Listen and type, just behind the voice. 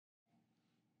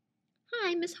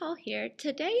Hi, Ms. Hall here.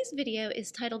 Today's video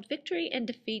is titled Victory and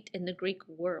Defeat in the Greek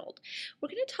World. We're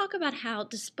going to talk about how,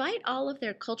 despite all of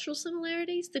their cultural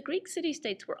similarities, the Greek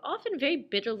city-states were often very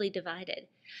bitterly divided.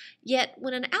 Yet,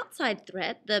 when an outside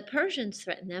threat, the Persians,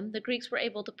 threatened them, the Greeks were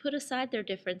able to put aside their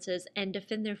differences and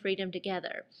defend their freedom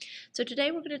together. So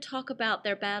today we're going to talk about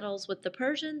their battles with the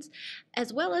Persians,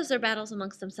 as well as their battles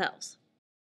amongst themselves.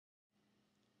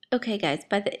 Okay guys,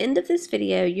 by the end of this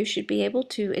video, you should be able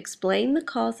to explain the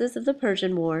causes of the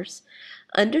Persian Wars,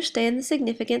 understand the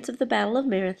significance of the Battle of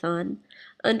Marathon,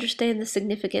 understand the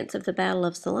significance of the Battle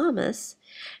of Salamis,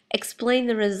 explain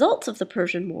the results of the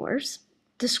Persian Wars,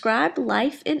 describe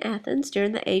life in Athens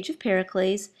during the age of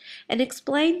Pericles, and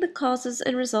explain the causes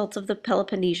and results of the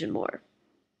Peloponnesian War.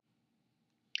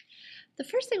 The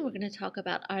first thing we're going to talk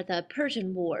about are the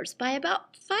Persian Wars. By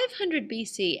about 500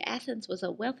 BC, Athens was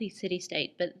a wealthy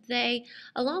city-state, but they,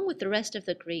 along with the rest of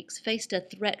the Greeks, faced a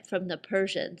threat from the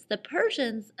Persians. The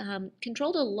Persians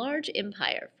controlled a large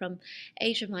empire from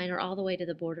Asia Minor all the way to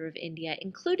the border of India,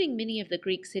 including many of the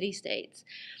Greek city-states.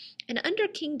 And under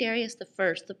King Darius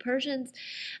I, the Persians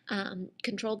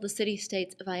controlled the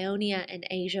city-states of Ionia and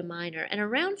Asia Minor. And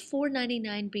around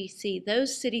 499 BC,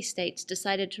 those city-states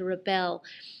decided to rebel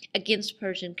against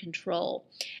Persian control.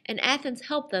 And Athens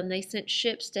helped them. They sent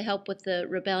ships to help with the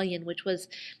rebellion, which was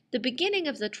the beginning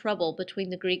of the trouble between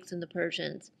the Greeks and the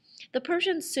Persians. The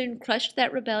Persians soon crushed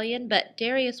that rebellion, but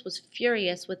Darius was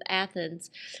furious with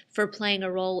Athens for playing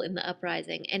a role in the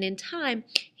uprising, and in time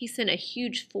he sent a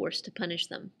huge force to punish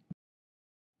them.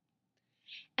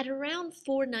 At around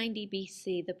 490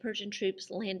 BC, the Persian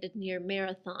troops landed near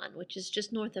Marathon, which is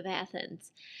just north of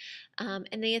Athens.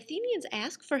 And the Athenians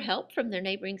asked for help from their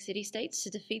neighboring city-states to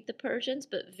defeat the Persians,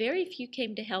 but very few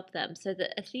came to help them, so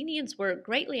the Athenians were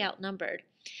greatly outnumbered.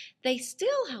 They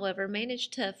still, however,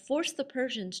 managed to force the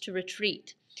Persians to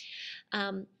retreat.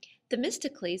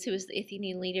 Themistocles, who was the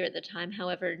Athenian leader at the time,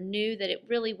 however, knew that it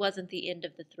really wasn't the end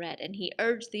of the threat, and he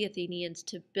urged the Athenians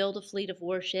to build a fleet of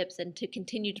warships and to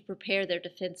continue to prepare their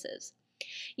defenses.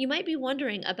 You might be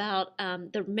wondering about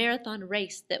the marathon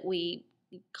race that we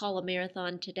call a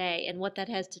marathon today and what that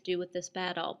has to do with this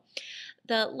battle.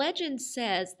 The legend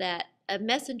says that a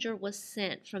messenger was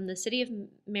sent from the city of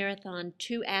Marathon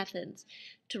to Athens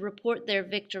to report their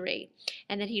victory,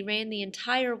 and that he ran the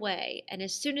entire way, and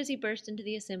as soon as he burst into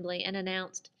the assembly and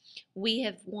announced, "We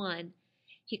have won,"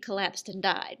 he collapsed and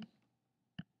died.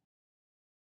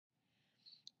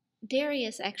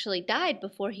 Darius actually died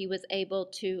before he was able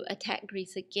to attack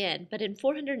Greece again, but in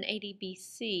 480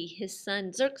 BC, his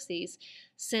son Xerxes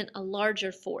sent a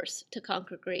larger force to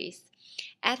conquer Greece.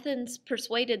 Athens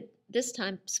persuaded this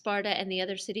time Sparta and the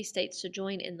other city-states to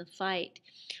join in the fight.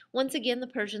 Once again, the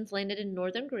Persians landed in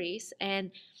northern Greece,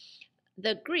 and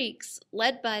the Greeks,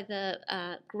 led by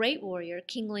the great warrior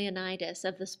King Leonidas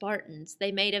of the Spartans,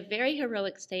 they made a very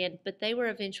heroic stand, but they were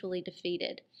eventually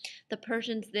defeated. The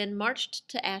Persians then marched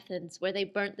to Athens, where they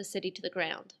burnt the city to the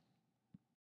ground.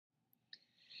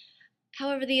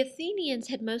 However, the Athenians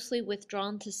had mostly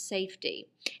withdrawn to safety,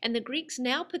 and the Greeks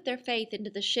now put their faith into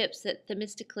the ships that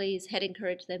Themistocles had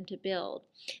encouraged them to build.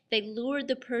 They lured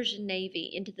the Persian navy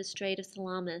into the Strait of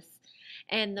Salamis,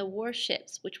 and the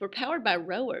warships, which were powered by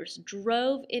rowers,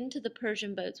 drove into the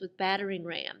Persian boats with battering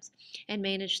rams and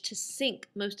managed to sink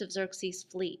most of Xerxes'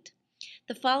 fleet.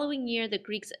 The following year, the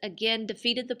Greeks again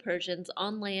defeated the Persians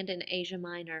on land in Asia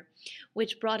Minor,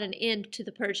 which brought an end to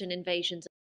the Persian invasions.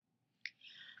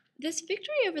 This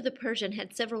victory over the Persian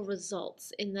had several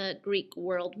results in the Greek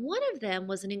world. One of them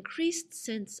was an increased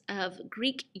sense of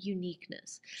Greek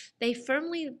uniqueness. They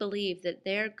firmly believed that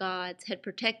their gods had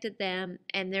protected them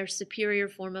and their superior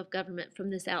form of government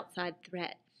from this outside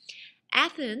threat.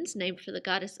 Athens, named for the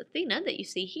goddess Athena that you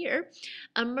see here,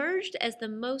 emerged as the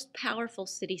most powerful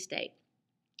city-state.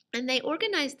 And they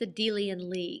organized the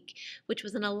Delian League, which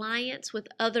was an alliance with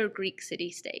other Greek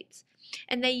city-states.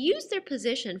 And they used their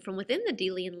position from within the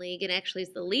Delian League, and actually as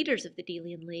the leaders of the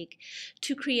Delian League,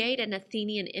 to create an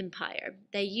Athenian empire.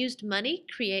 They used money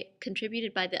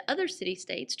contributed by the other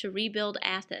city-states to rebuild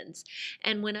Athens.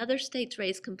 And when other states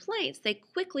raised complaints, they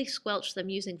quickly squelched them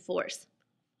using force.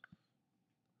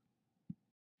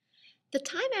 The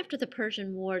time after the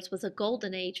Persian Wars was a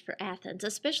golden age for Athens,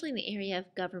 especially in the area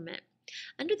of government.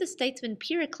 Under the statesman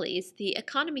Pericles, the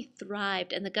economy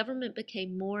thrived and the government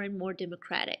became more and more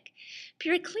democratic.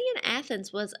 Periclean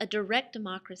Athens was a direct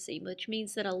democracy, which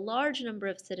means that a large number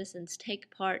of citizens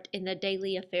take part in the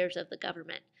daily affairs of the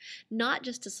government, not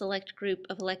just a select group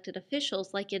of elected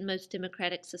officials like in most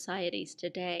democratic societies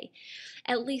today.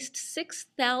 At least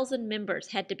 6,000 members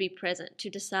had to be present to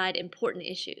decide important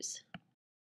issues.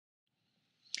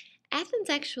 Athens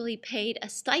actually paid a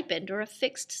stipend or a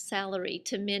fixed salary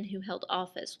to men who held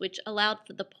office, which allowed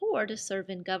for the poor to serve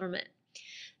in government.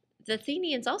 The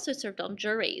Athenians also served on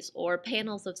juries, or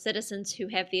panels of citizens who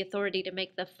have the authority to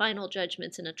make the final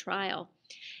judgments in a trial.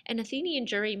 An Athenian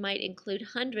jury might include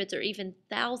hundreds or even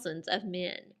thousands of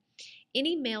men.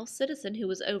 Any male citizen who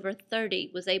was over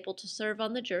 30 was able to serve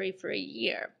on the jury for a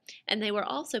year, and they were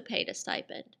also paid a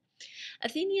stipend.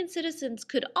 Athenian citizens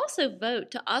could also vote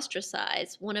to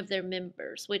ostracize one of their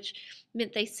members, which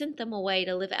meant they sent them away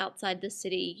to live outside the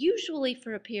city, usually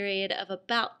for a period of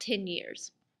about 10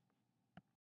 years.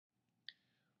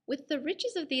 With the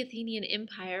riches of the Athenian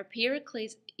Empire,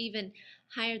 Pericles even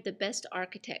hired the best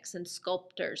architects and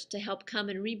sculptors to help come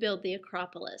and rebuild the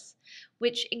Acropolis,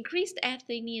 which increased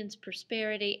Athenians'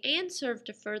 prosperity and served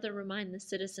to further remind the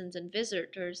citizens and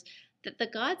visitors that the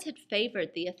gods had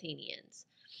favored the Athenians.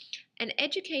 An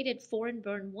educated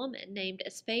foreign-born woman named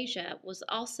Aspasia was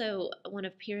also one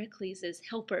of Pericles'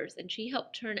 helpers, and she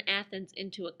helped turn Athens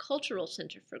into a cultural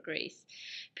center for Greece.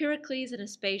 Pericles and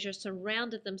Aspasia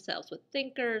surrounded themselves with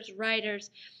thinkers, writers,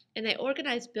 and they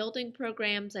organized building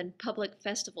programs and public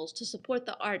festivals to support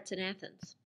the arts in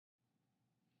Athens.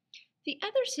 The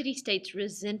other city-states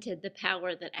resented the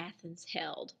power that Athens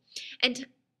held, and to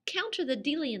counter the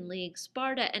Delian League,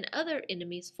 Sparta and other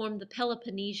enemies formed the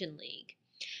Peloponnesian League.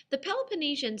 The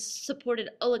Peloponnesians supported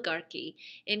oligarchy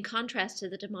in contrast to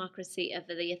the democracy of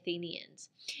the Athenians.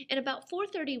 In about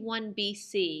 431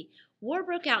 BC, war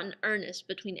broke out in earnest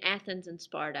between Athens and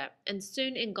Sparta and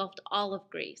soon engulfed all of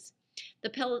Greece.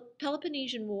 The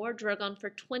Peloponnesian War drug on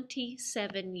for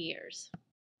 27 years.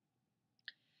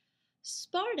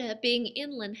 Sparta, being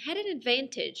inland, had an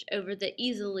advantage over the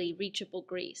easily reachable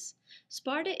Greece.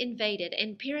 Sparta invaded,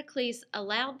 and Pericles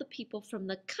allowed the people from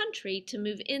the country to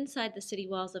move inside the city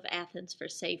walls of Athens for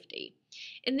safety.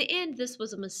 In the end, this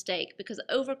was a mistake because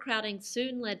overcrowding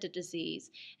soon led to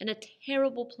disease, and a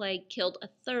terrible plague killed a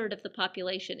third of the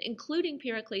population, including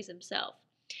Pericles himself.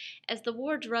 As the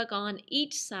war drug on,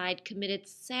 each side committed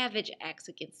savage acts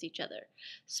against each other.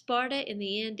 Sparta, in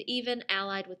the end, even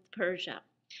allied with Persia.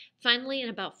 Finally, in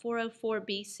about 404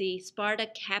 BC, Sparta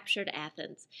captured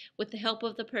Athens with the help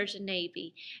of the Persian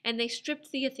navy, and they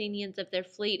stripped the Athenians of their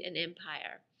fleet and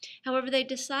empire. However, they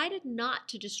decided not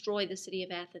to destroy the city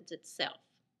of Athens itself.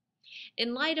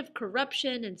 In light of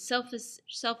corruption and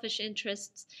selfish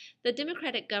interests, the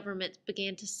democratic government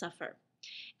began to suffer.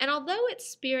 And although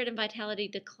its spirit and vitality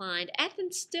declined,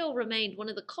 Athens still remained one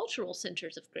of the cultural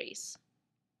centers of Greece.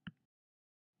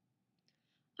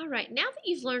 All right, now that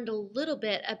you've learned a little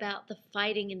bit about the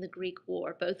fighting in the Greek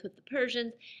war, both with the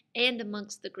Persians and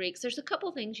amongst the Greeks, there's a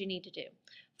couple things you need to do.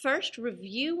 First,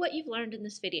 review what you've learned in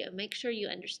this video. Make sure you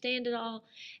understand it all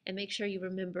and make sure you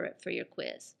remember it for your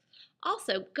quiz.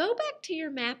 Also, go back to your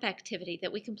map activity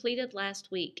that we completed last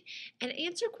week and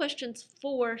answer questions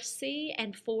 4C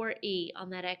and 4E on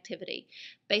that activity.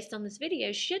 Based on this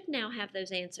video, should now have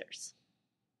those answers.